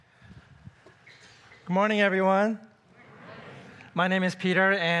Good morning, everyone. My name is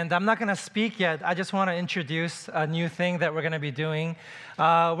Peter, and I'm not going to speak yet. I just want to introduce a new thing that we're going to be doing.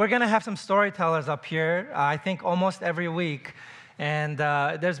 We're going to have some storytellers up here, I think almost every week. And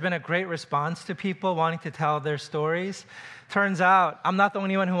there's been a great response to people wanting to tell their stories. Turns out, I'm not the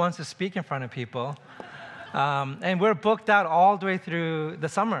only one who wants to speak in front of people. And we're booked out all the way through the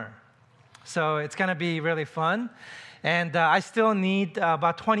summer. So it's going to be really fun. And I still need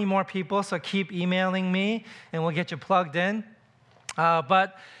about 20 more people, so keep emailing me, and we'll get you plugged in.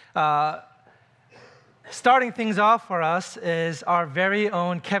 But starting things off for us is our very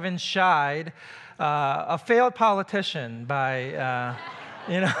own Kevin Scheid, a failed politician by,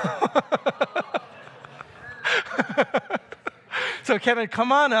 So Kevin,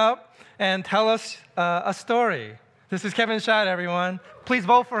 come on up and tell us a story. This is Kevin Scheid, everyone. Please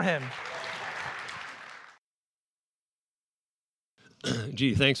vote for him.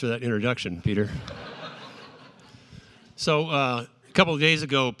 Gee, thanks for that introduction, Peter. So a couple of days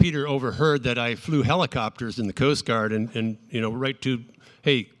ago, Peter overheard that I flew helicopters in the Coast Guard and right to,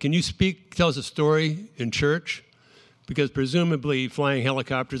 hey, can you tell us a story in church? Because presumably flying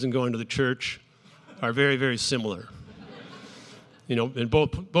helicopters and going to the church are very, very similar. In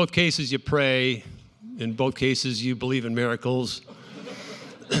both cases you pray, in both cases you believe in miracles.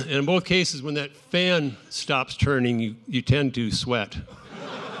 And in both cases, when that fan stops turning, you tend to sweat.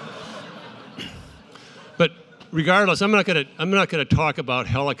 But regardless, I'm not going to talk about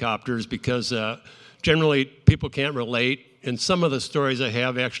helicopters because generally people can't relate, and some of the stories I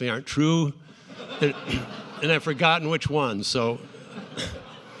have actually aren't true, and I've forgotten which ones. So,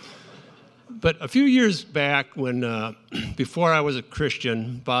 but a few years back, when before I was a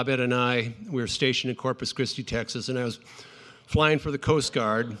Christian, Bob Ed and I we were stationed in Corpus Christi, Texas, and I was flying for the Coast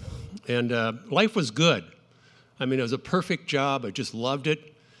Guard, and life was good. I mean, it was a perfect job. I just loved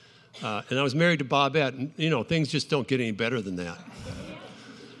it. And I was married to Bobette, and, things just don't get any better than that.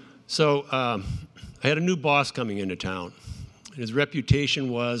 So I had a new boss coming into town. His reputation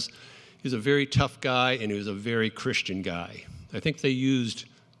was he was a very tough guy, and he was a very Christian guy. I think they used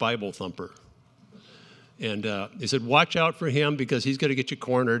Bible thumper. And they said, watch out for him because he's going to get you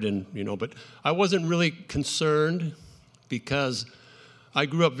cornered. And but I wasn't really concerned, because I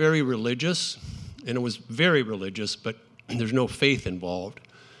grew up very religious, and it was very religious, but there's no faith involved.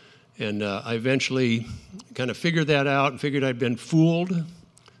 And I eventually kind of figured that out and figured I'd been fooled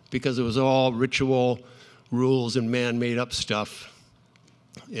because it was all ritual, rules, and man-made up stuff.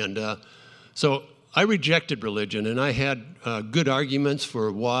 And so I rejected religion, and I had good arguments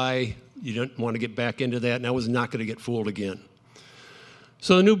for why you don't want to get back into that, and I was not going to get fooled again.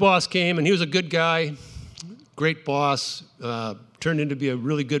 So the new boss came, and he was a good guy, great boss, turned into be a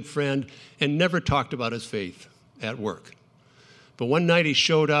really good friend, and never talked about his faith at work. But one night he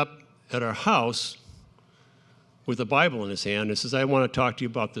showed up at our house with a Bible in his hand and says, I want to talk to you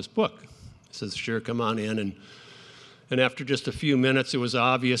about this book. I says, sure, come on in. And after just a few minutes, it was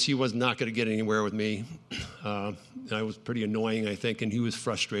obvious he was not going to get anywhere with me. I was pretty annoying, I think, and he was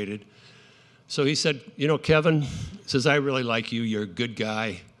frustrated. So he said, Kevin, says, I really like you. You're a good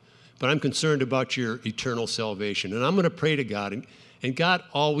guy. But I'm concerned about your eternal salvation. And I'm going to pray to God. And God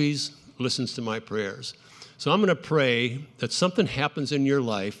always listens to my prayers. So I'm going to pray that something happens in your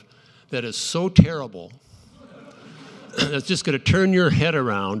life that is so terrible that's just going to turn your head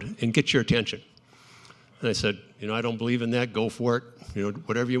around and get your attention. And I said, I don't believe in that. Go for it.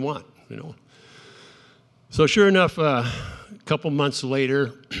 Whatever you want. So sure enough, a couple months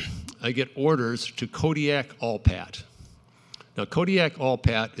later, I get orders to Kodiak Alpat. Now, Kodiak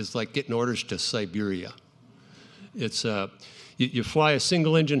Alpat is like getting orders to Siberia. It's you fly a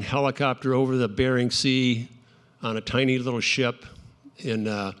single-engine helicopter over the Bering Sea on a tiny little ship, and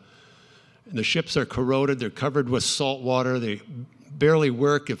the ships are corroded. They're covered with salt water. They barely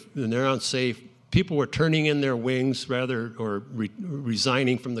work, and they're unsafe. People were turning in their wings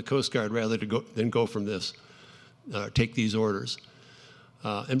resigning from the Coast Guard rather than go from this, take these orders.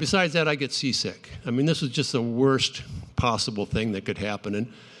 And besides that, I get seasick. I mean, this was just the worst possible thing that could happen.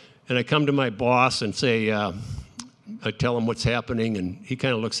 And I come to my boss and say, I tell him what's happening, and he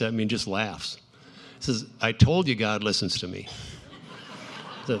kind of looks at me and just laughs. He says, I told you God listens to me.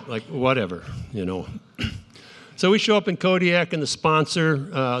 So, like, whatever, So we show up in Kodiak, and the sponsor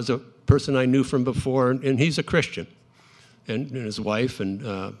is a person I knew from before, and he's a Christian. And his wife, and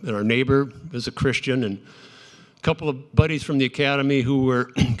our neighbor is a Christian, and a couple of buddies from the academy who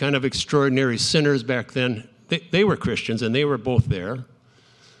were kind of extraordinary sinners back then, they were Christians, and they were both there.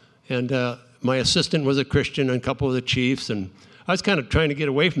 And my assistant was a Christian, and a couple of the chiefs, and I was kind of trying to get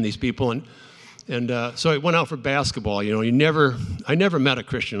away from these people. And And so I went out for basketball. You know, I never met a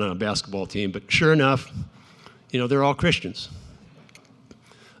Christian on a basketball team, but sure enough, you know, they're all Christians.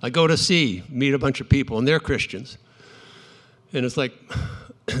 I go to sea, meet a bunch of people, and they're Christians. And it's like,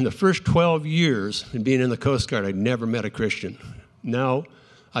 in the first 12 years in being in the Coast Guard, I'd never met a Christian. Now,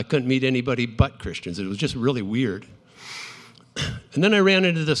 I couldn't meet anybody but Christians. It was just really weird. And then I ran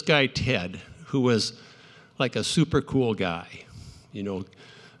into this guy, Ted, who was like a super cool guy. You know,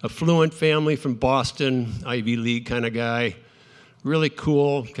 affluent family from Boston, Ivy League kind of guy. Really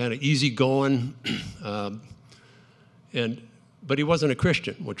cool, kind of easygoing. But he wasn't a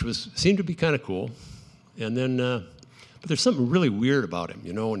Christian, which seemed to be kind of cool. And then, but there's something really weird about him,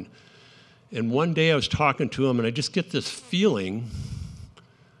 you know. And one day I was talking to him, and I just get this feeling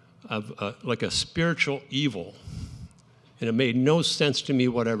of like a spiritual evil. And it made no sense to me,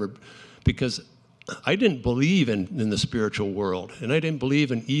 whatever, because I didn't believe in the spiritual world, and I didn't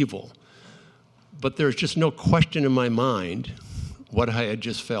believe in evil. But there's just no question in my mind what I had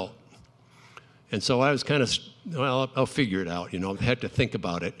just felt. And so I was kind of, well, I'll figure it out, you know. I had to think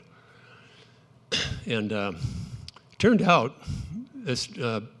about it. And turned out,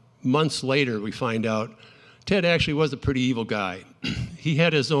 months later, we find out Ted actually was a pretty evil guy. He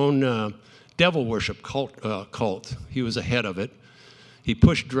had his own devil worship cult. He was a head of it. He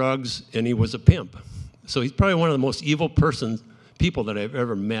pushed drugs, and he was a pimp. So he's probably one of the most evil people that I've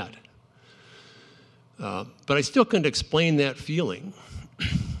ever met. But I still couldn't explain that feeling.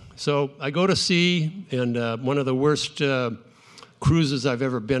 So I go to sea, and one of the worst cruises I've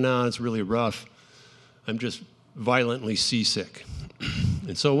ever been on. It's really rough. I'm just violently seasick.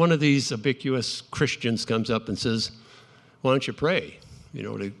 And so one of these ubiquitous Christians comes up and says, why don't you pray, you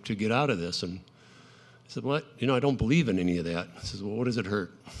know, to get out of this? And I said, what? You know, I don't believe in any of that. He says, well, what does it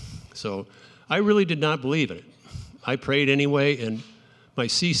hurt? So I really did not believe in it. I prayed anyway, and my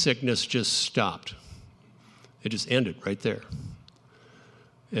seasickness just stopped. It just ended right there.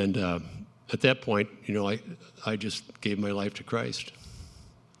 And at that point, you know, I just gave my life to Christ.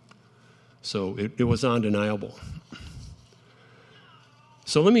 So it was undeniable.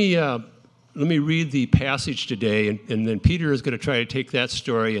 So let me read the passage today, and then Peter is going to try to take that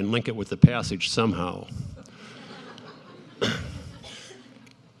story and link it with the passage somehow.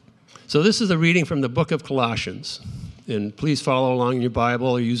 So this is a reading from the book of Colossians. And please follow along in your Bible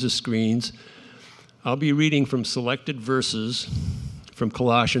or use the screens. I'll be reading from selected verses from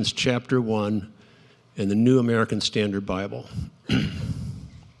Colossians chapter 1 in the New American Standard Bible.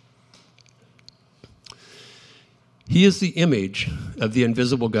 He is the image of the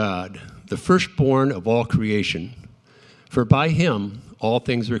invisible God, the firstborn of all creation. For by him all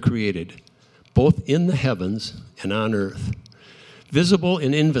things were created, both in the heavens and on earth, visible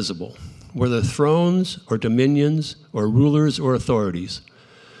and invisible, whether thrones or dominions or rulers or authorities.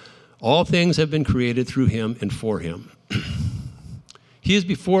 All things have been created through him and for him. He is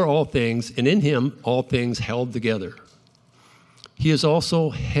before all things, and in him all things held together. He is also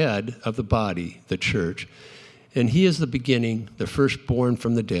head of the body, the church, and he is the beginning, the firstborn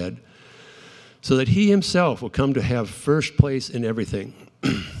from the dead, so that he himself will come to have first place in everything.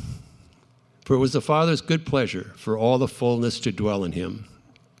 For it was the Father's good pleasure for all the fullness to dwell in him,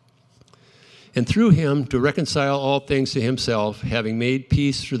 and through him to reconcile all things to himself, having made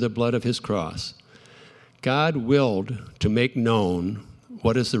peace through the blood of his cross. God willed to make known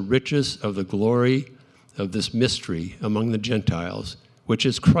what is the riches of the glory of this mystery among the Gentiles, which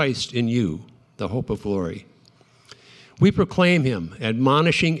is Christ in you, the hope of glory. We proclaim him,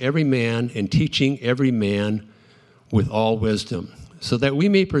 admonishing every man and teaching every man with all wisdom, so that we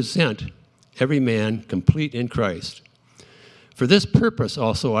may present every man complete in Christ. For this purpose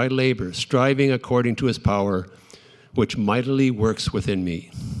also I labor, striving according to his power, which mightily works within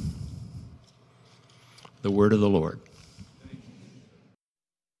me. The word of the Lord.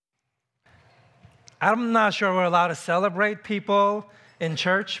 I'm not sure we're allowed to celebrate people in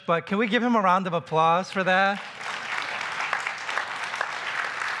church, but can we give him a round of applause for that?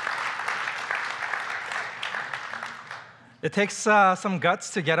 It takes some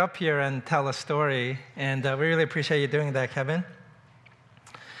guts to get up here and tell a story, and we really appreciate you doing that, Kevin.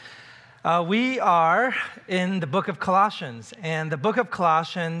 We are in the book of Colossians, and the book of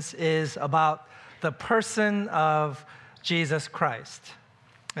Colossians is about the person of Jesus Christ.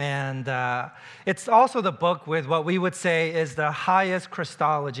 And it's also the book with what we would say is the highest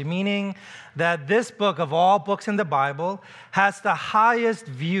Christology, meaning that this book of all books in the Bible has the highest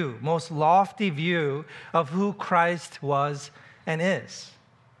view, most lofty view of who Christ was and is.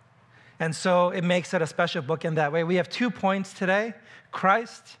 And so it makes it a special book in that way. We have 2 points today,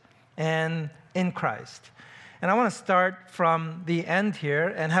 Christ and in Christ. And I want to start from the end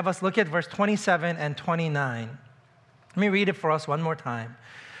here and have us look at verse 27 and 29. Let me read it for us one more time.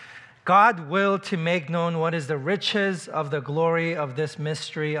 God willed to make known what is the riches of the glory of this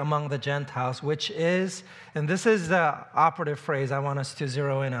mystery among the Gentiles, which is, and this is the operative phrase I want us to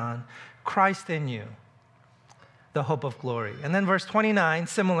zero in on, Christ in you, the hope of glory. And then verse 29,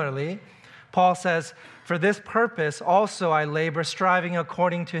 similarly, Paul says, for this purpose also I labor, striving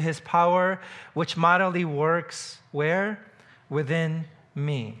according to his power, which mightily works where? Within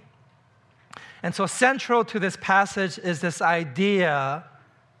me. And so central to this passage is this idea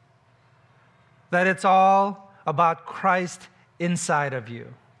that it's all about Christ inside of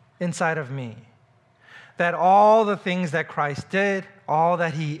you, inside of me. That all the things that Christ did, all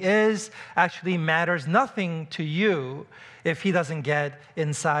that he is, actually matters nothing to you if he doesn't get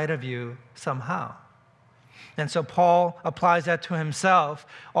inside of you somehow. And so Paul applies that to himself,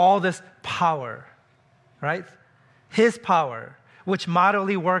 all this power, right? His power, which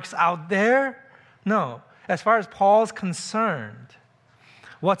mightily works out there. No, as far as Paul's concerned,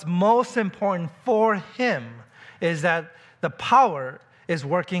 what's most important for him is that the power is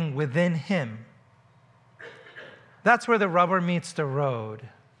working within him. That's where the rubber meets the road.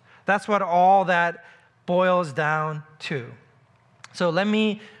 That's what all that boils down to. So let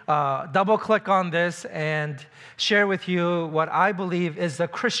me double click on this and share with you what I believe is the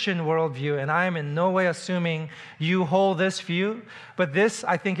Christian worldview. And I am in no way assuming you hold this view, but this,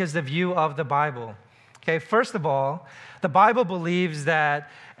 I think, is the view of the Bible. Okay, first of all, the Bible believes that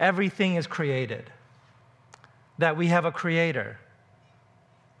everything is created, that we have a creator.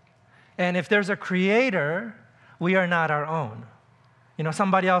 And if there's a creator, we are not our own. You know,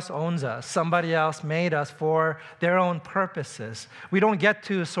 somebody else owns us. Somebody else made us for their own purposes. We don't get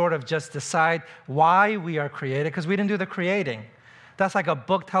to sort of just decide why we are created because we didn't do the creating. That's like a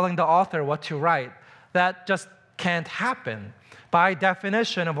book telling the author what to write. That just can't happen. By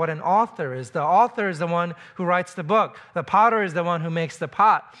definition of what an author is, the author is the one who writes the book. The potter is the one who makes the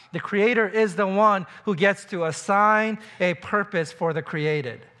pot. The creator is the one who gets to assign a purpose for the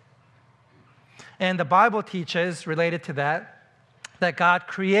created. And the Bible teaches, related to that God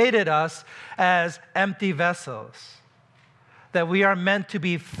created us as empty vessels, that we are meant to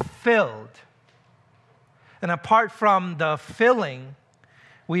be filled. And apart from the filling,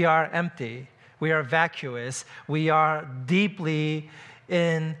 we are empty. We are vacuous. We are deeply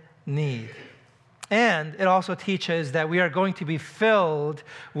in need. And it also teaches that we are going to be filled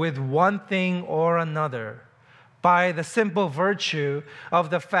with one thing or another by the simple virtue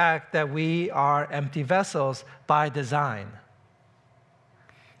of the fact that we are empty vessels by design.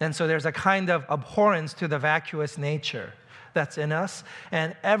 And so there's a kind of abhorrence to the vacuous nature that's in us,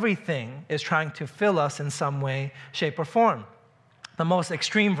 and everything is trying to fill us in some way, shape, or form. The most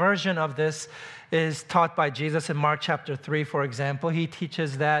extreme version of this is taught by Jesus in Mark chapter 3, for example. He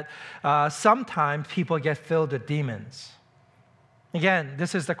teaches that sometimes people get filled with demons. Again,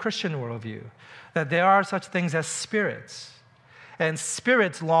 this is the Christian worldview, that there are such things as spirits, and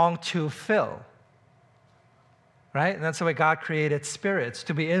spirits long to fill. Right? And that's the way God created spirits,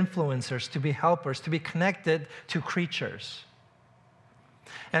 to be influencers, to be helpers, to be connected to creatures.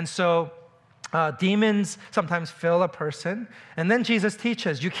 And so demons sometimes fill a person. And then Jesus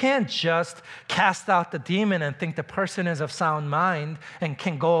teaches, you can't just cast out the demon and think the person is of sound mind and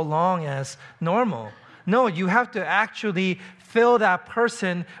can go along as normal. No, you have to actually fill that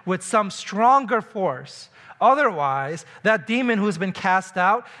person with some stronger force. Otherwise, that demon who's been cast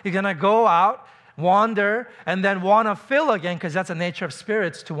out, you're going to go out, wander, and then want to fill again, because that's the nature of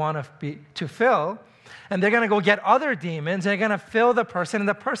spirits, to fill. And they're going to go get other demons, and they're going to fill the person, and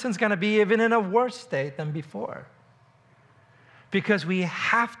the person's going to be even in a worse state than before. Because we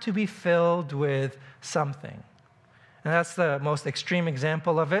have to be filled with something. And that's the most extreme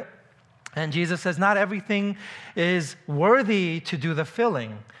example of it. And Jesus says not everything is worthy to do the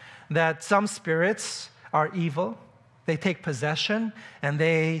filling, that some spirits are evil. They take possession, and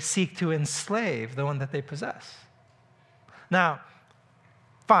they seek to enslave the one that they possess. Now,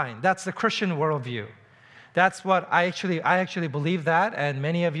 fine, that's the Christian worldview. That's what I actually believe that, and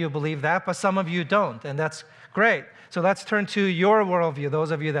many of you believe that, but some of you don't, and that's great. So let's turn to your worldview,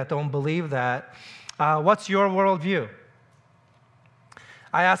 those of you that don't believe that. What's your worldview?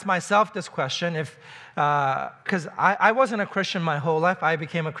 I asked myself this question because I wasn't a Christian my whole life. I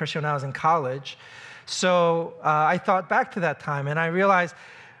became a Christian when I was in college. So I thought back to that time, and I realized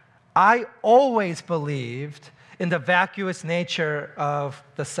I always believed in the vacuous nature of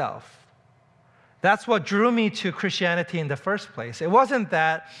the self. That's what drew me to Christianity in the first place. It wasn't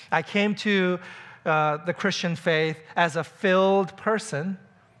that I came to the Christian faith as a filled person.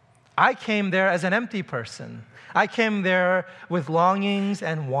 I came there as an empty person. I came there with longings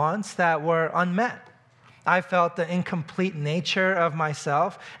and wants that were unmet. I felt the incomplete nature of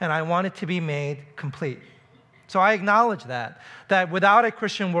myself, and I wanted to be made complete. So I acknowledge that without a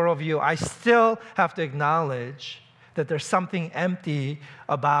Christian worldview, I still have to acknowledge that there's something empty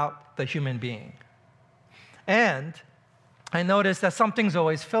about the human being. And I noticed that something's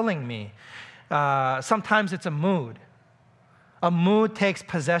always filling me. Sometimes it's a mood. A mood takes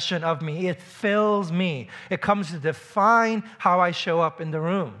possession of me. It fills me. It comes to define how I show up in the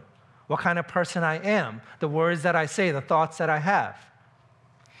room, what kind of person I am, the words that I say, the thoughts that I have.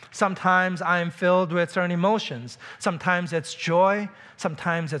 Sometimes I'm filled with certain emotions. Sometimes it's joy.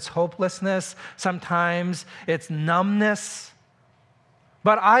 Sometimes it's hopelessness. Sometimes it's numbness.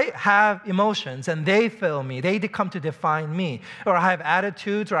 But I have emotions, and they fill me. They come to define me. Or I have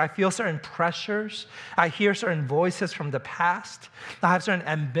attitudes, or I feel certain pressures. I hear certain voices from the past. I have certain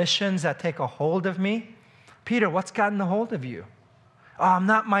ambitions that take a hold of me. Peter, what's gotten a hold of you? Oh, I'm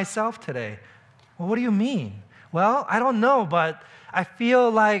not myself today. Well, what do you mean? Well, I don't know, but I feel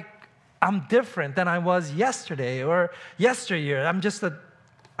like I'm different than I was yesterday or yesteryear.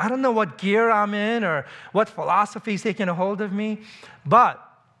 I don't know what gear I'm in or what philosophy is taking a hold of me, but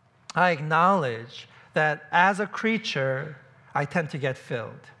I acknowledge that as a creature, I tend to get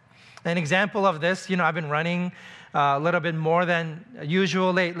filled. An example of this, I've been running a little bit more than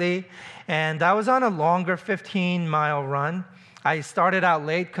usual lately, and I was on a longer 15-mile run. I started out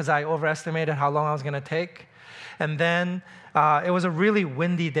late because I overestimated how long I was going to take. And then it was a really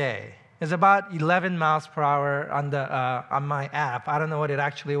windy day. It was about 11 miles per hour on my app. I don't know what it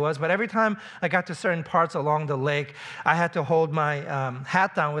actually was, but every time I got to certain parts along the lake, I had to hold my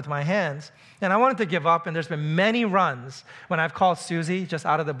hat down with my hands. And I wanted to give up, and there's been many runs when I've called Susie just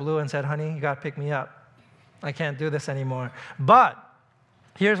out of the blue and said, honey, you got to pick me up. I can't do this anymore. But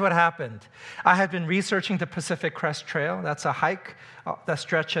here's what happened. I had been researching the Pacific Crest Trail. That's a hike that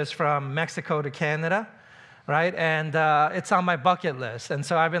stretches from Mexico to Canada. Right? And it's on my bucket list. And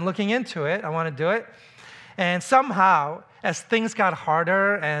so I've been looking into it. I want to do it. And somehow, as things got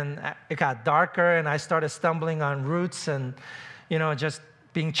harder and it got darker and I started stumbling on roots and, just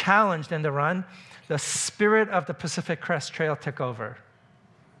being challenged in the run, the spirit of the Pacific Crest Trail took over.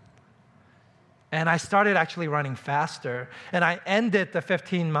 And I started actually running faster. And I ended the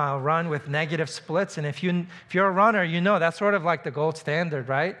 15-mile run with negative splits. And if you're a runner, that's sort of like the gold standard,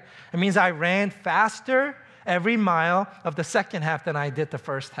 right? It means I ran faster every mile of the second half than I did the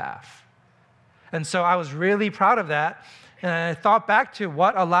first half. And so I was really proud of that. And I thought back to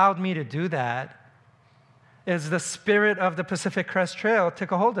what allowed me to do that is the spirit of the Pacific Crest Trail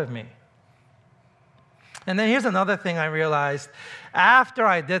took a hold of me. And then here's another thing I realized. After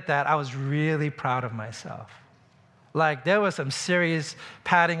I did that, I was really proud of myself. Like, there was some serious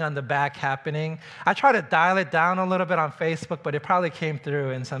patting on the back happening. I tried to dial it down a little bit on Facebook, but it probably came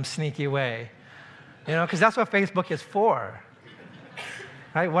through in some sneaky way. Because that's what Facebook is for.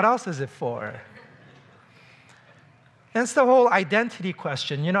 Right? What else is it for? And it's the whole identity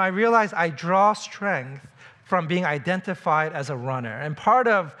question. I realize I draw strength from being identified as a runner. And part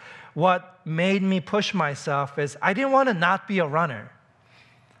of what made me push myself is I didn't want to not be a runner.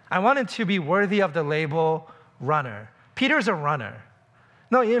 I wanted to be worthy of the label runner. Peter's a runner.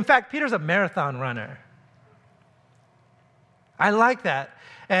 No, in fact, Peter's a marathon runner. I like that.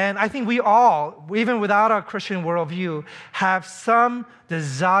 And I think we all, even without our Christian worldview, have some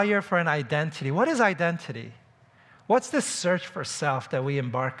desire for an identity. What is identity? What's this search for self that we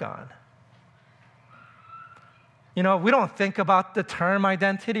embark on? We don't think about the term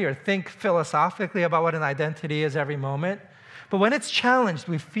identity or think philosophically about what an identity is every moment. But when it's challenged,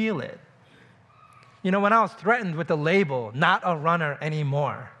 we feel it. When I was threatened with the label, not a runner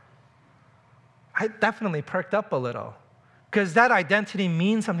anymore, I definitely perked up a little. Because that identity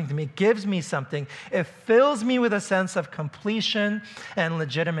means something to me, it gives me something. It fills me with a sense of completion and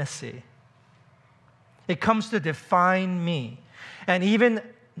legitimacy. It comes to define me. And even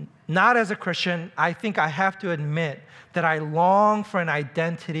not as a Christian, I think I have to admit that I long for an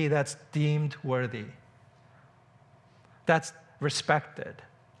identity that's deemed worthy, that's respected,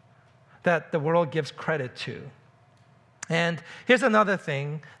 that the world gives credit to. And here's another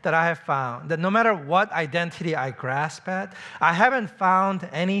thing that I have found, that no matter what identity I grasp at, I haven't found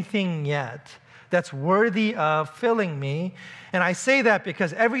anything yet that's worthy of filling me. And I say that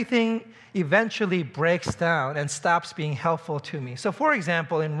because everything eventually breaks down and stops being helpful to me. So for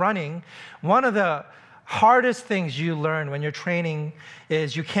example, in running, one of the hardest things you learn when you're training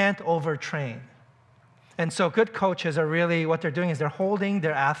is you can't overtrain. And so good coaches are really, what they're doing is they're holding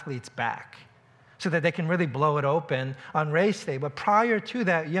their athletes back so that they can really blow it open on race day. But prior to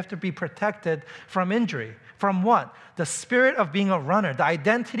that, you have to be protected from injury. From what? The spirit of being a runner, the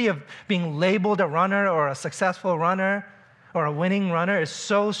identity of being labeled a runner or a successful runner or a winning runner is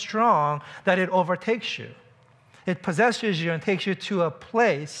so strong that it overtakes you. It possesses you and takes you to a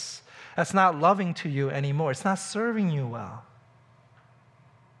place that's not loving to you anymore. It's not serving you well.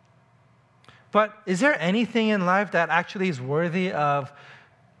 But is there anything in life that actually is worthy of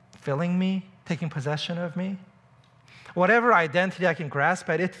filling me, taking possession of me? Whatever identity I can grasp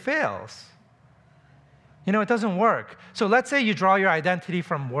at, it fails. It doesn't work. So let's say you draw your identity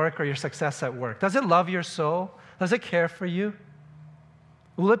from work or your success at work. Does it love your soul? Does it care for you?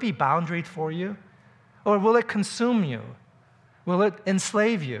 Will it be boundaried for you? Or will it consume you? Will it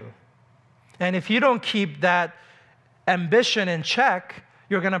enslave you? And if you don't keep that ambition in check,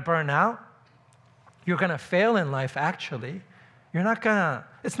 you're going to burn out. You're going to fail in life, actually.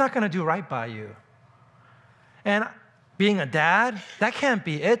 It's not going to do right by you. And being a dad, that can't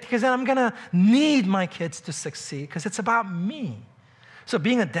be it, because then I'm going to need my kids to succeed, because it's about me. So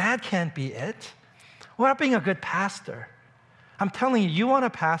being a dad can't be it. What about being a good pastor? I'm telling you, you want a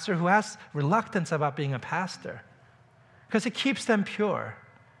pastor who has reluctance about being a pastor, because it keeps them pure,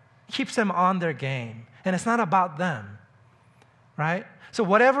 keeps them on their game, and it's not about them, right? So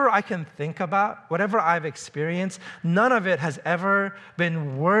whatever I can think about, whatever I've experienced, none of it has ever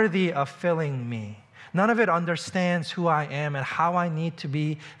been worthy of filling me. None of it understands who I am and how I need to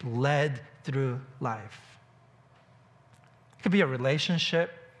be led through life. It could be a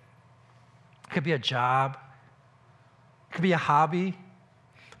relationship. It could be a job. It could be a hobby.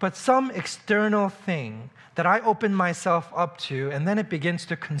 But some external thing that I open myself up to, and then it begins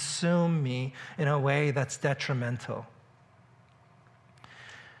to consume me in a way that's detrimental.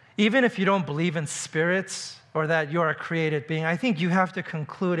 Even if you don't believe in spirits or that you're a created being, I think you have to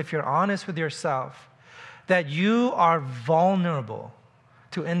conclude, if you're honest with yourself, that you are vulnerable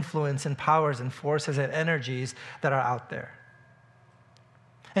to influence and powers and forces and energies that are out there.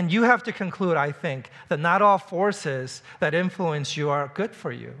 And you have to conclude, I think, that not all forces that influence you are good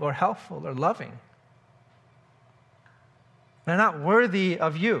for you or helpful or loving. They're not worthy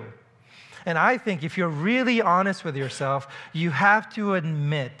of you. And I think if you're really honest with yourself, you have to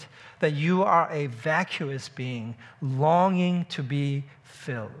admit that you are a vacuous being longing to be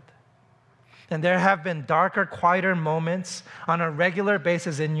filled. And there have been darker, quieter moments on a regular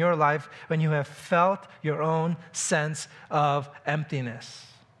basis in your life when you have felt your own sense of emptiness.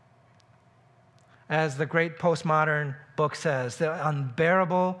 As the great postmodern book says, the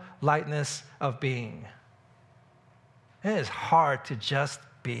unbearable lightness of being. It is hard to just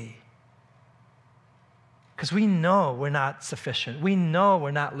be. Because we know we're not sufficient. We know we're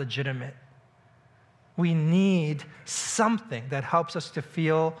not legitimate. We need something that helps us to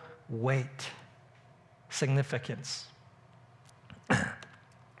feel weight, significance.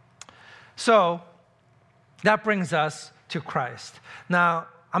 So that brings us to Christ. Now,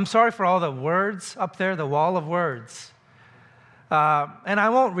 I'm sorry for all the words up there, the wall of words. And I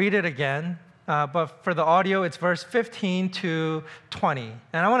won't read it again, but for the audio, it's verse 15 to 20.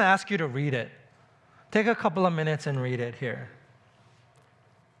 And I want to ask you to read it. Take a couple of minutes and read it here.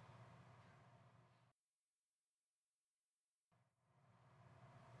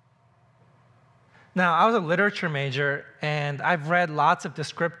 Now, I was a literature major, and I've read lots of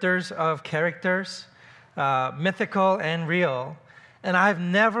descriptors of characters, mythical and real, and I've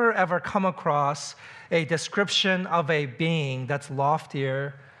never, ever come across a description of a being that's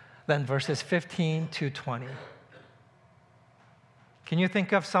loftier than verses 15 to 20. Can you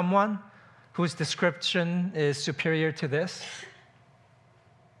think of someone whose description is superior to this?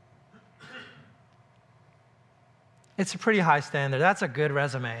 It's a pretty high standard. That's a good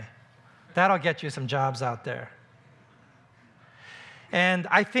resume. That'll get you some jobs out there. And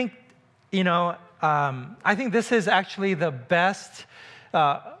I think, I think this is actually the best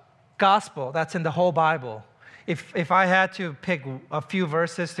gospel that's in the whole Bible. If I had to pick a few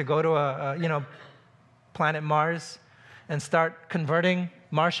verses to go to planet Mars and start converting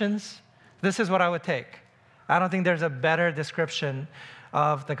Martians, this is what I would take. I don't think there's a better description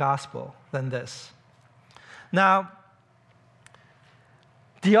of the gospel than this. Now,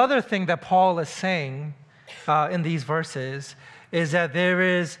 the other thing that Paul is saying in these verses is that there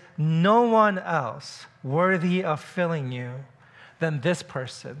is no one else worthy of filling you than this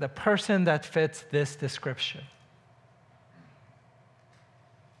person, the person that fits this description.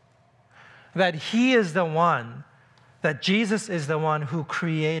 That he is the one, that Jesus is the one who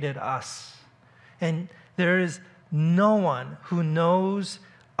created us. And there is no one who knows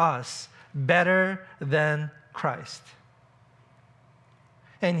us better than Christ.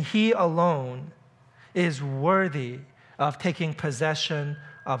 And he alone is worthy of taking possession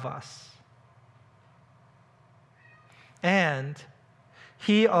of us. And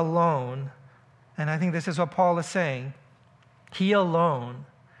He alone, and I think this is what Paul is saying, He alone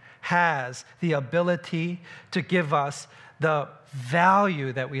has the ability to give us the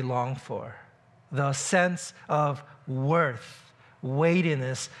value that we long for, the sense of worth,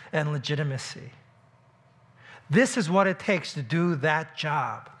 weightiness, and legitimacy. This is what it takes to do that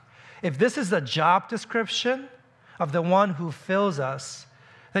job. If this is the job description of the one who fills us,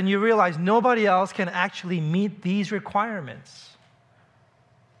 then you realize nobody else can actually meet these requirements.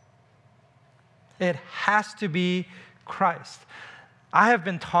 It has to be Christ. I have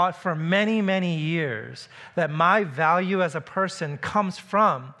been taught for many, many years that my value as a person comes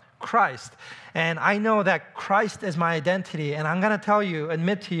from Christ. And I know that Christ is my identity. And I'm going to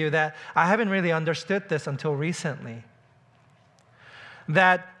admit to you that I haven't really understood this until recently.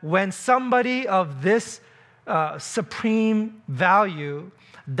 That when somebody of this supreme value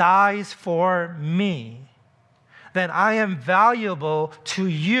dies for me, then I am valuable to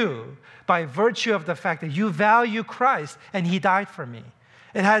you by virtue of the fact that you value Christ and He died for me.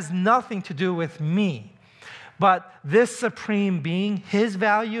 It has nothing to do with me. But this supreme being, His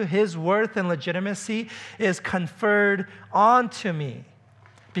value, His worth and legitimacy is conferred onto me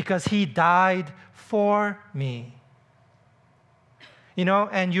because He died for me. You know,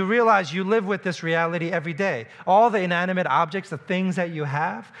 and you realize you live with this reality every day. All the inanimate objects, the things that you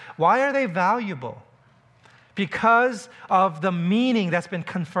have, why are they valuable? Because of the meaning that's been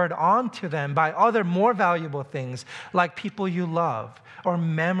conferred onto them by other more valuable things like people you love or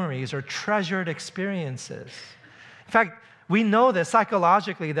memories or treasured experiences. In fact, we know this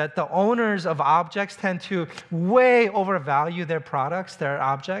psychologically that the owners of objects tend to way overvalue their products, their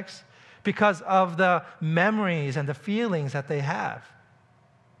objects, because of the memories and the feelings that they have.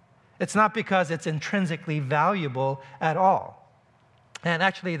 It's not because it's intrinsically valuable at all. And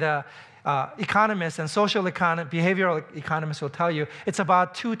actually, the economists and behavioral economists will tell you it's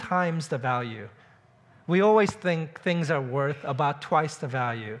about 2 times the value. We always think things are worth about twice the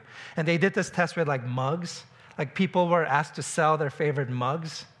value. And they did this test with like mugs. Like people were asked to sell their favorite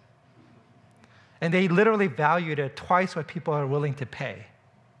mugs. And they literally valued it twice what people are willing to pay.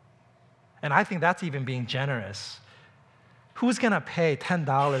 And I think that's even being generous. Who's going to pay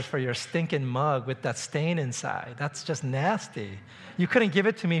 $10 for your stinking mug with that stain inside? That's just nasty. You couldn't give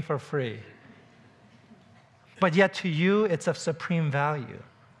it to me for free. But yet to you, it's of supreme value.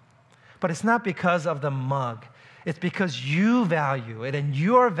 But it's not because of the mug. It's because you value it and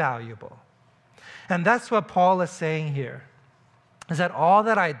you're valuable. And that's what Paul is saying here, is that all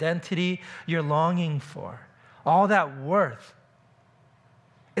that identity you're longing for, all that worth,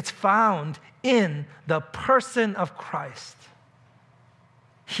 it's found in the person of Christ.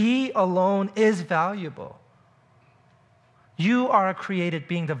 He alone is valuable. You are a created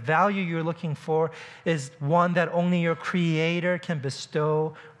being. The value you're looking for is one that only your Creator can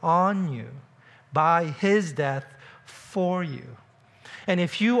bestow on you by His death for you. And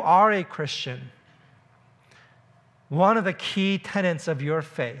if you are a Christian, one of the key tenets of your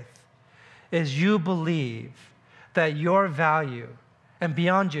faith is you believe that your value and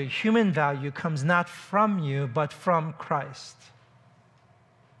beyond you, human value comes not from you, but from Christ.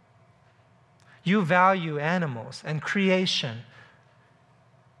 You value animals and creation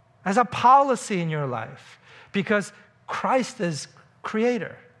as a policy in your life because Christ is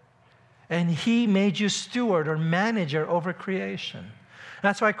creator and He made you steward or manager over creation.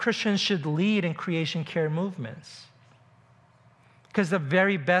 That's why Christians should lead in creation care movements, because the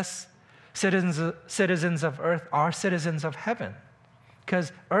very best citizens of earth are citizens of heaven,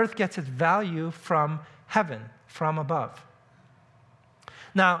 because earth gets its value from heaven, from above.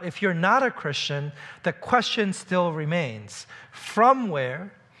 Now, if you're not a Christian, the question still remains: from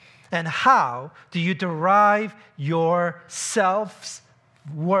where and how do you derive your self's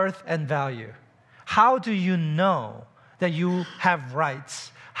worth and value? How do you know that you have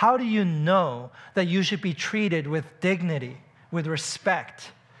rights? How do you know that you should be treated with dignity, with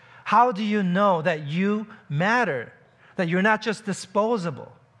respect? How do you know that you matter, that you're not just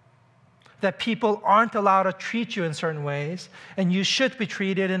disposable, that people aren't allowed to treat you in certain ways and you should be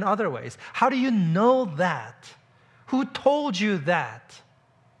treated in other ways? How do you know that? Who told you that?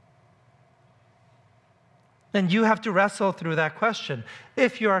 And you have to wrestle through that question.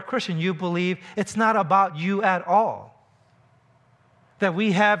 If you're a Christian, you believe it's not about you at all, that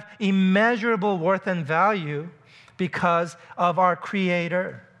we have immeasurable worth and value because of our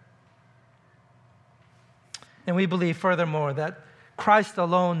Creator. And we believe furthermore that Christ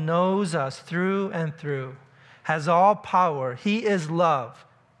alone knows us through and through, has all power. He is love.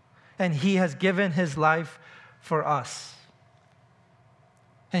 and he has given his life for us.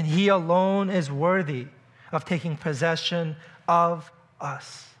 And he alone is worthy of taking possession of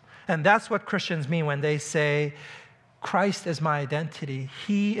us. And that's what Christians mean when they say, Christ is my identity.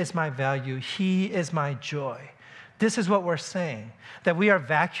 He is my value. He is my joy. This is what we're saying, that we are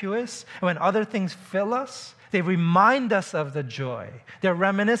vacuous, and when other things fill us, they remind us of the joy. They're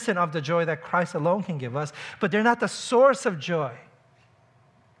reminiscent of the joy that Christ alone can give us, but they're not the source of joy.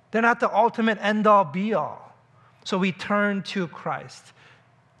 They're not the ultimate end-all, be-all. So we turn to Christ.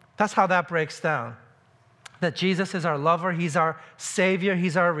 That's how that breaks down. That Jesus is our lover, he's our Savior,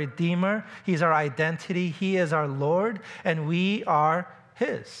 he's our Redeemer, he's our identity, he is our Lord, and we are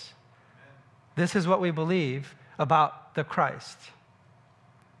his. This is what we believe about the Christ.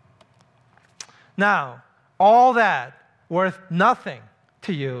 Now, all that worth nothing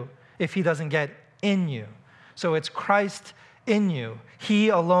to you if he doesn't get in you. So it's Christ in you. He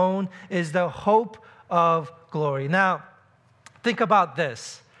alone is the hope of glory. Now, think about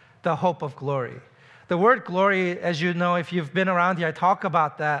this, the hope of glory. The word glory, as you know, if you've been around here, I talk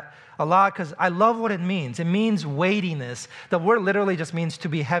about that a lot because I love what it means. It means weightiness. The word literally just means to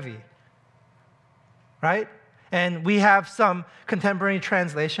be heavy, right? And we have some contemporary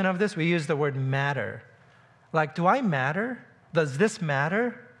translation of this. We use the word matter. Like, do I matter? Does this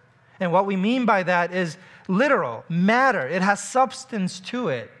matter? And what we mean by that is literal, matter. It has substance to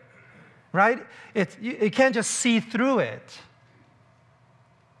it, right? You can't just see through it.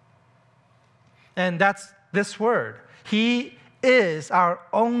 And that's this word. He is our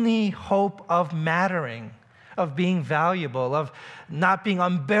only hope of mattering, of being valuable, of not being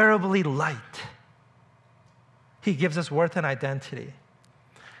unbearably light. He gives us worth and identity.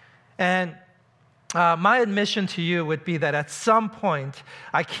 And my admission to you would be that at some point,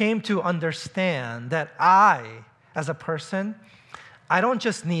 I came to understand that I, as a person, I don't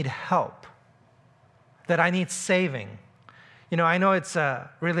just need help, that I need saving. You know, I know it's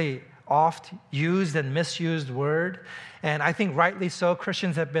a really oft used and misused word, and I think rightly so.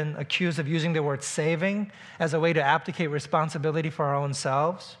 Christians have been accused of using the word saving as a way to abdicate responsibility for our own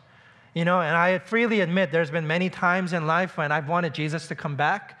selves. You know, and I freely admit there's been many times in life when I've wanted Jesus to come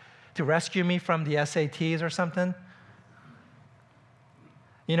back to rescue me from the SATs or something.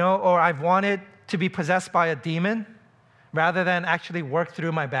 You know, or I've wanted to be possessed by a demon rather than actually work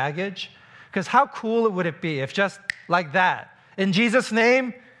through my baggage. Because how cool would it be if just like that, in Jesus'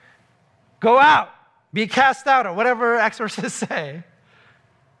 name, go out, be cast out, or whatever exorcists say.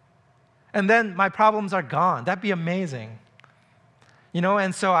 And then my problems are gone. That'd be amazing. You know,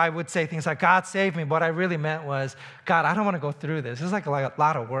 and so I would say things like, God save me. What I really meant was, God, I don't want to go through this. This is like a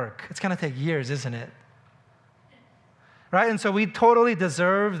lot of work. It's going to take years, isn't it? Right? And so we totally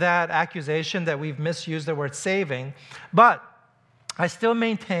deserve that accusation that we've misused the word saving. But I still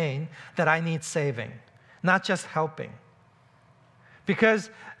maintain that I need saving, not just helping. Because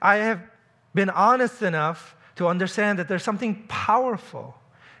I have been honest enough to understand that there's something powerful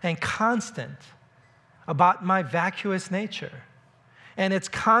and constant about my vacuous nature. And it's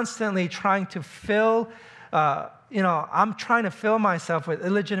constantly trying to fill, I'm trying to fill myself with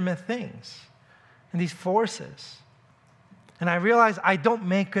illegitimate things and these forces. And I realize I don't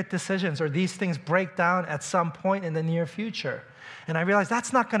make good decisions, or these things break down at some point in the near future. And I realize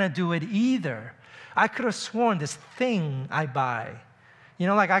that's not going to do it either. I could have sworn this thing I buy, you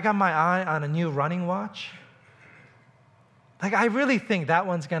know, like I got my eye on a new running watch. Like I really think that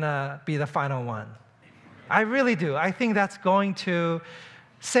one's going to be the final one. I really do. I think that's going to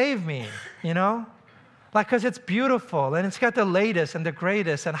save me, you know? Like, because it's beautiful, and it's got the latest and the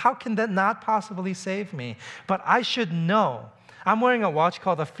greatest, and how can that not possibly save me? But I should know. I'm wearing a watch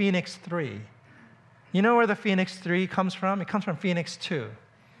called the Phoenix 3. You know where the Phoenix 3 comes from? It comes from Phoenix 2,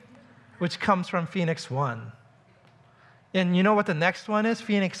 which comes from Phoenix 1. And you know what the next one is?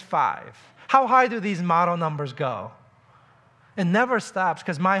 Phoenix 5. How high do these model numbers go? It never stops,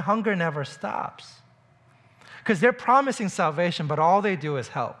 because my hunger never stops. Because they're promising salvation, but all they do is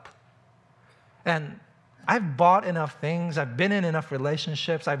help. And I've bought enough things. I've been in enough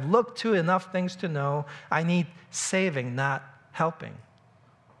relationships. I've looked to enough things to know I need saving, not helping.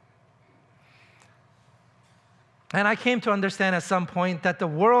 And I came to understand at some point that the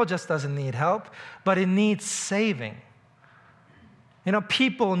world just doesn't need help, but it needs saving. You know,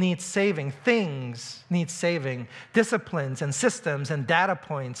 people need saving. Things need saving. Disciplines and systems and data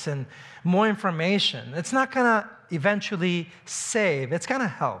points and more information. It's not going to eventually save. It's going to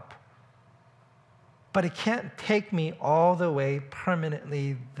help. But it can't take me all the way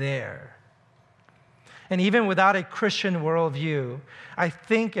permanently there. And even without a Christian worldview, I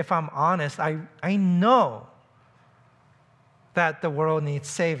think if I'm honest, I know that the world needs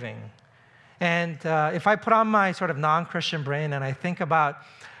saving. And if I put on my sort of non-Christian brain and I think about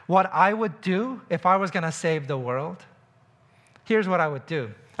what I would do if I was going to save the world, here's what I would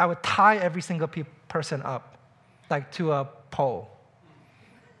do. I would tie every single person up, like to a pole.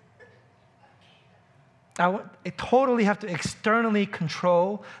 I would totally have to externally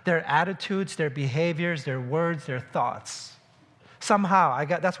control their attitudes, their behaviors, their words, their thoughts. Somehow,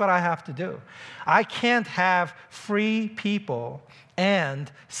 that's what I have to do. I can't have free people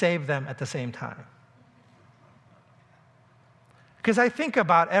and save them at the same time. Because I think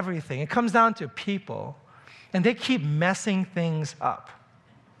about everything. It comes down to people, and they keep messing things up.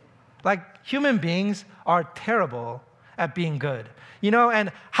 Like, human beings are terrible at being good.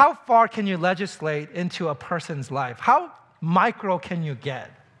 And how far can you legislate into a person's life? How micro can you get?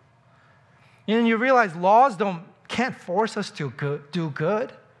 And you realize laws can't force us to do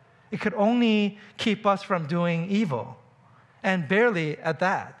good. It could only keep us from doing evil, and barely at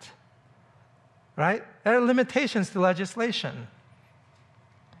that, right? There are limitations to legislation.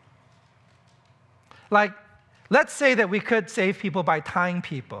 Like, let's say that we could save people by tying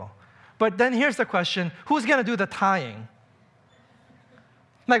people. But then here's the question, who's going to do the tying?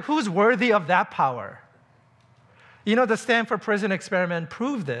 Like, who's worthy of that power? The Stanford prison experiment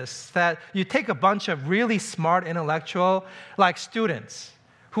proved this, that you take a bunch of really smart, intellectual, like students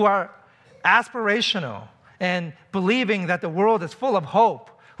who are aspirational and believing that the world is full of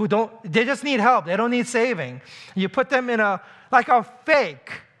hope, they just need help, they don't need saving. You put them in a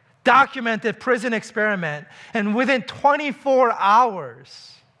fake, documented prison experiment, and within 24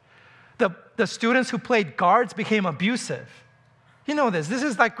 hours, the students who played guards became abusive. You know this. This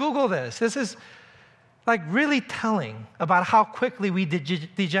is like, Google this. This is like really telling about how quickly we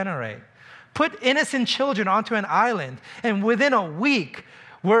degenerate. Put innocent children onto an island, and within a week,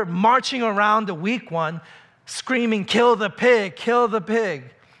 we're marching around the weak one, screaming, "Kill the pig, kill the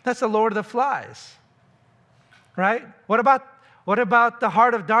pig." That's the Lord of the Flies, right? What about the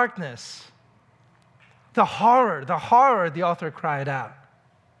heart of darkness? The horror, the author cried out.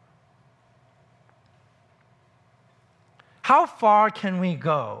 How far can we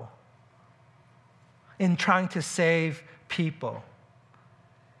go in trying to save people?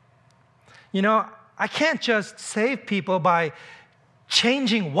 I can't just save people by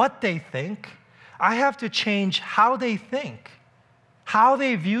changing what they think. I have to change how they think, how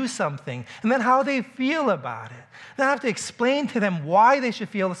they view something, and then how they feel about it. Then I have to explain to them why they should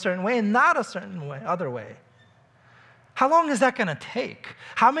feel a certain way and not a certain other way. How long is that going to take?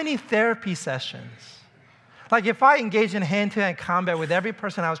 How many therapy sessions? Like, if I engage in hand-to-hand combat with every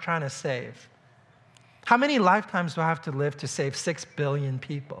person I was trying to save, how many lifetimes do I have to live to save 6 billion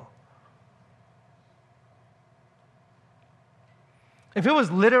people? If it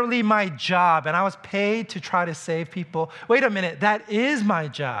was literally my job and I was paid to try to save people, wait a minute, that is my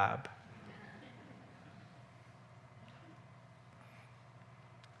job.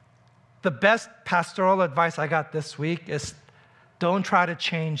 The best pastoral advice I got this week is, don't try to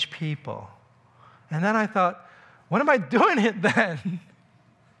change people. And then I thought, what am I doing it then?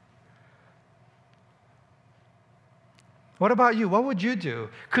 What about you? What would you do?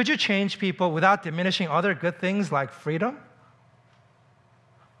 Could you change people without diminishing other good things like freedom?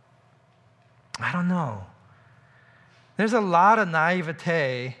 I don't know. There's a lot of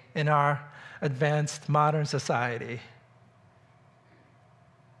naivete in our advanced modern society.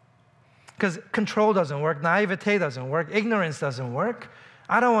 Because control doesn't work, naivete doesn't work, ignorance doesn't work.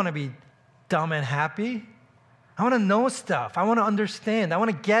 I don't want to be dumb and happy. I want to know stuff. I want to understand. I want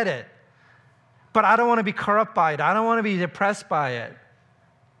to get it. But I don't want to be corrupt by it. I don't want to be depressed by it.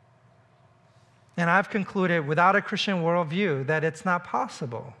 And I've concluded, without a Christian worldview, that it's not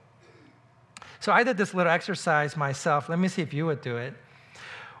possible. So I did this little exercise myself. Let me see if you would do it.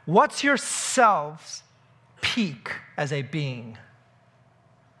 What's your self's peak as a being?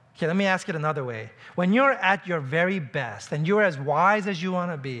 Okay, let me ask it another way. When you're at your very best and you're as wise as you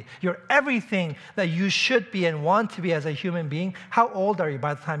want to be, you're everything that you should be and want to be as a human being, how old are you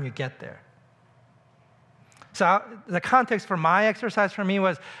by the time you get there? So the context for my exercise for me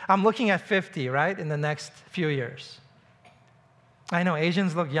was, I'm looking at 50, right, in the next few years. I know,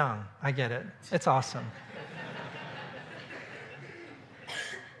 Asians look young. I get it. It's awesome.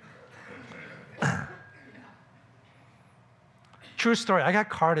 True story, I got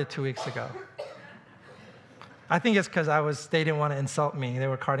carded 2 weeks ago. I think it's because they didn't want to insult me. They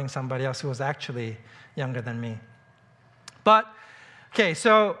were carding somebody else who was actually younger than me. But, okay,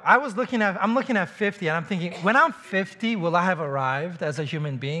 so I'm looking at 50, and I'm thinking, when I'm 50, will I have arrived as a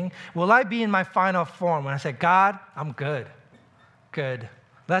human being? Will I be in my final form when I say, God, I'm good. Good.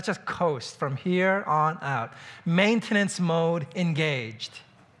 Let's just coast from here on out. Maintenance mode engaged.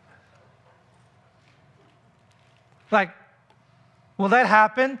 Like, will that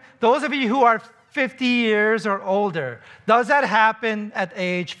happen? Those of you who are 50 years or older, does that happen at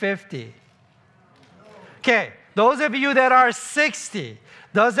age 50? Okay, those of you that are 60,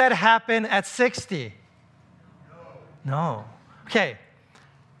 does that happen at 60? No. Okay,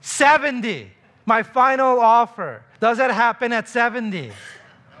 70, my final offer, does that happen at 70?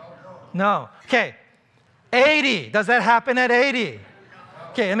 No. Okay, 80, does that happen at 80?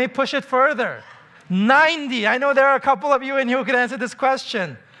 Okay, let me push it further. 90, I know there are a couple of you in here who could answer this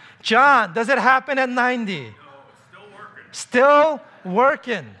question. John, does it happen at 90? No, it's still working. Still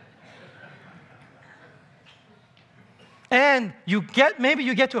working. And maybe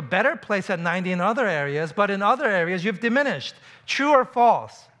you get to a better place at 90 in other areas, but in other areas you've diminished. True or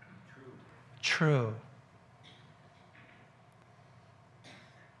false? True.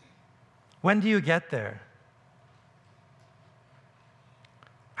 When do you get there?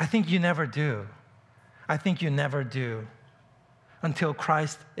 I think you never do. I think you never do until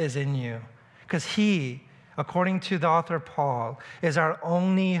Christ is in you. Because He, according to the author Paul, is our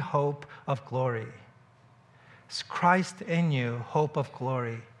only hope of glory. It's Christ in you, hope of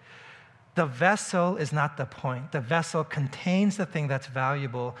glory. The vessel is not the point. The vessel contains the thing that's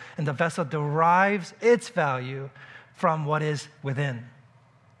valuable, and the vessel derives its value from what is within.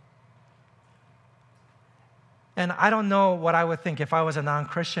 And I don't know what I would think if I was a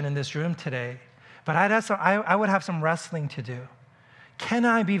non-Christian in this room today, but I would have some wrestling to do. Can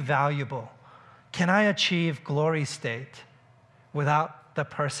I be valuable? Can I achieve glory state without the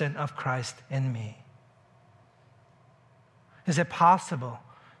person of Christ in me? Is it possible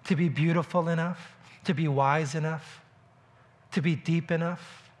to be beautiful enough, to be wise enough, to be deep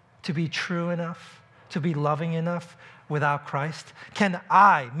enough, to be true enough, to be loving enough without Christ? Can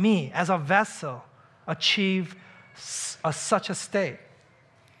I, me, as a vessel, achieve such a state?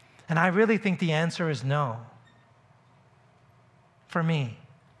 And I really think the answer is no. For me.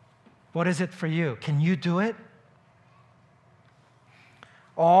 What is it for you? Can you do it?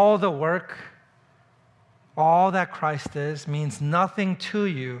 All the work, all that Christ is, means nothing to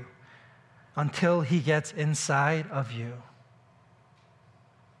you until He gets inside of you.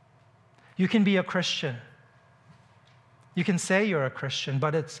 You can be a Christian. You can say you're a Christian,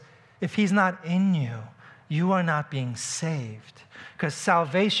 but if He's not in you, you are not being saved. Because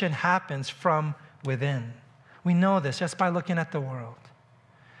salvation happens from within. We know this just by looking at the world.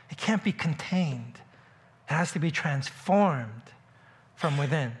 It can't be contained. It has to be transformed from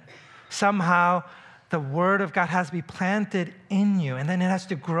within. Somehow, the Word of God has to be planted in you, and then it has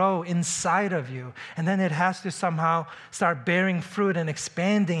to grow inside of you. And then it has to somehow start bearing fruit and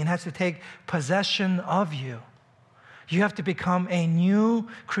expanding. It has to take possession of you. You have to become a new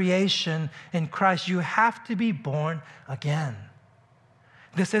creation in Christ. You have to be born again.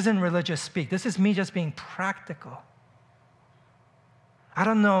 This isn't religious speak. This is me just being practical. I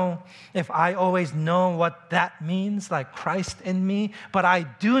don't know if I always know what that means, like Christ in me, but I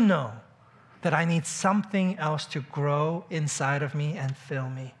do know that I need something else to grow inside of me and fill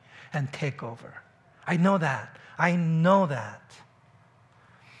me and take over. I know that. I know that.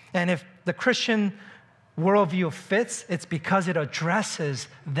 And if the Christian worldview fits, it's because it addresses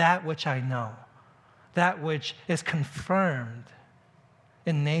that which I know, that which is confirmed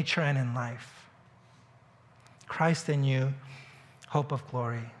in nature and in life. Christ in you, hope of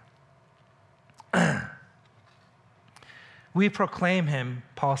glory. We proclaim Him,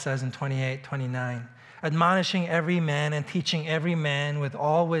 Paul says in 28-29, admonishing every man and teaching every man with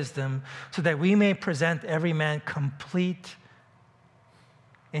all wisdom, so that we may present every man complete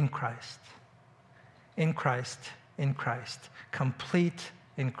in Christ. In Christ, in Christ, complete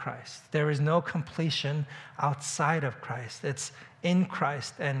in Christ. There is no completion outside of Christ. It's in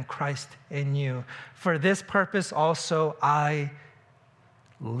Christ and Christ in you. For this purpose also I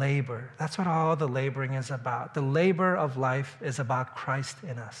labor. That's what all the laboring is about. The labor of life is about Christ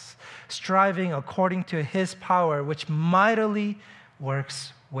in us, striving according to His power, which mightily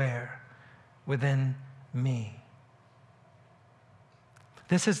works where? Within me.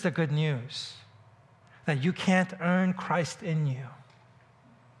 This is the good news, that you can't earn Christ in you.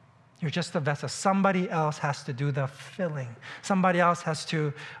 You're just a vessel. Somebody else has to do the filling. Somebody else has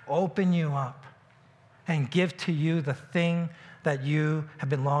to open you up and give to you the thing that you have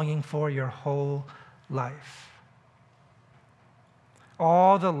been longing for your whole life.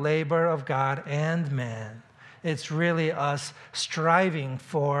 All the labor of God and man, it's really us striving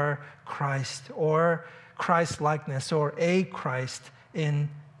for Christ or Christ-likeness or a Christ in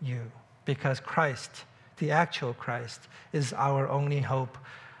you, because Christ the actual Christ, is our only hope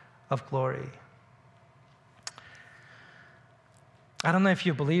of glory. I don't know if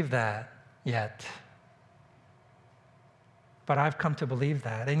you believe that yet, but I've come to believe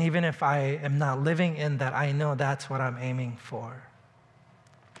that. And even if I am not living in that, I know that's what I'm aiming for.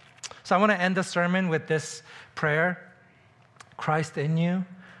 So I want to end the sermon with this prayer: Christ in you,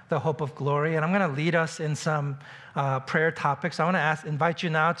 the hope of glory. And I'm going to lead us in some prayer topics. I want to invite you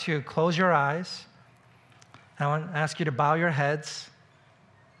now to close your eyes. I want to ask you to bow your heads.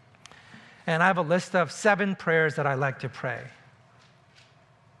 And I have a list of 7 prayers that I like to pray.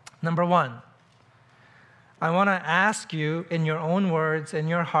 Number 1, I want to ask you in your own words, in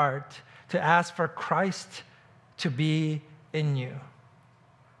your heart, to ask for Christ to be in you,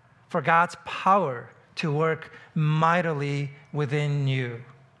 for God's power to work mightily within you,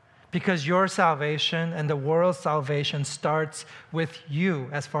 because your salvation and the world's salvation starts with you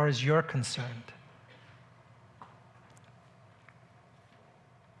as far as you're concerned.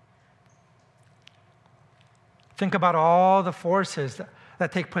 Think about all the forces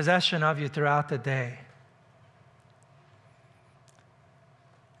that take possession of you throughout the day.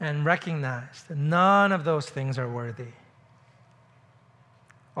 And recognize that none of those things are worthy.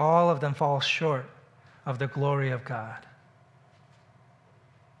 All of them fall short of the glory of God.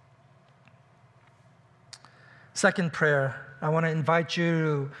 Second prayer, I want to invite you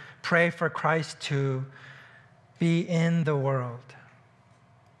to pray for Christ to be in the world.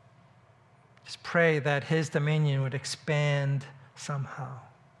 Just pray that his dominion would expand somehow,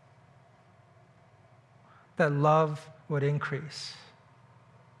 that love would increase,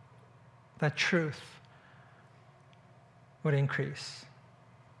 that truth would increase,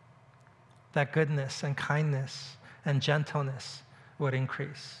 that goodness and kindness and gentleness would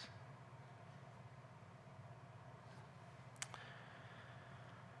increase.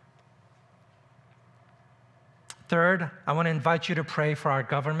 Third, I want to invite you to pray for our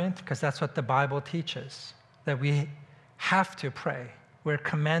government, because that's what the Bible teaches, that we have to pray. We're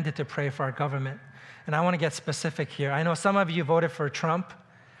commanded to pray for our government. And I want to get specific here. I know some of you voted for Trump,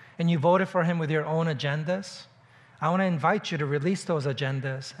 and you voted for him with your own agendas. I want to invite you to release those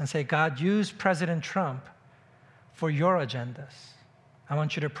agendas and say, God, use President Trump for your agendas. I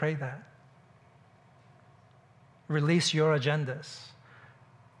want you to pray that. Release your agendas.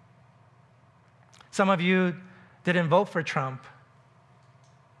 Some of you didn't vote for Trump,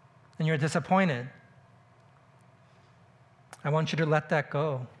 and you're disappointed. I want you to let that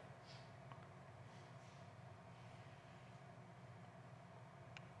go.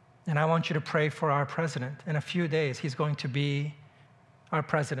 And I want you to pray for our president. In a few days, he's going to be our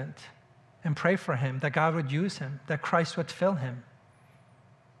president. And pray for him, that God would use him, that Christ would fill him,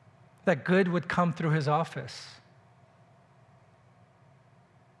 that good would come through his office.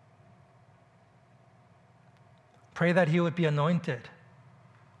 Pray that he would be anointed,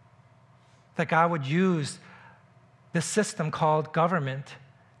 that God would use this system called government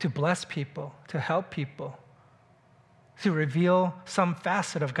to bless people, to help people, to reveal some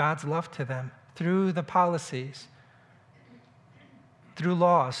facet of God's love to them through the policies, through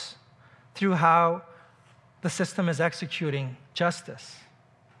laws, through how the system is executing justice.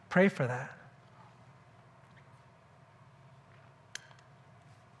 Pray for that.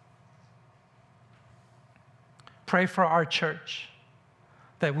 Pray for our church,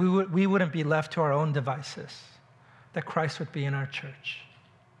 that we wouldn't be left to our own devices, that Christ would be in our church.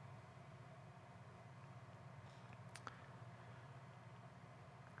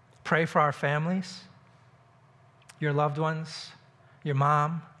 Pray for our families, your loved ones, your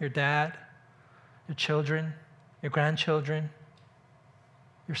mom, your dad, your children, your grandchildren,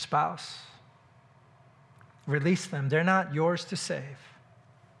 your spouse. Release them. They're not yours to save.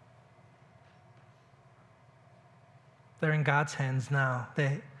 They're in God's hands now,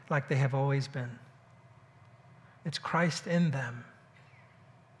 like they have always been. It's Christ in them,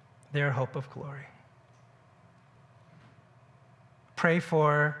 their hope of glory. Pray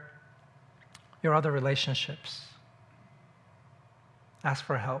for your other relationships. Ask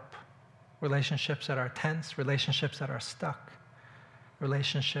for help. Relationships that are tense, relationships that are stuck,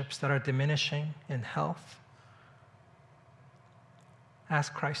 relationships that are diminishing in health.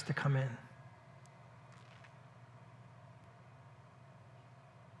 Ask Christ to come in.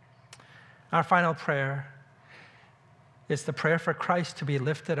 Our final prayer is the prayer for Christ to be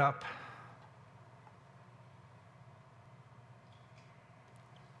lifted up.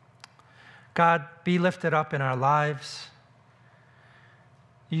 God, be lifted up in our lives.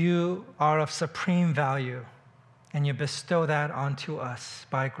 You are of supreme value, and you bestow that onto us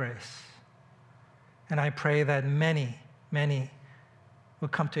by grace. And I pray that many, many will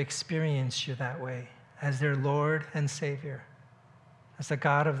come to experience you that way as their Lord and Savior, as the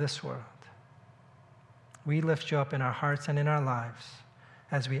God of this world. We lift you up in our hearts and in our lives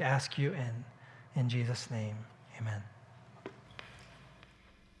as we ask you in Jesus' name, amen.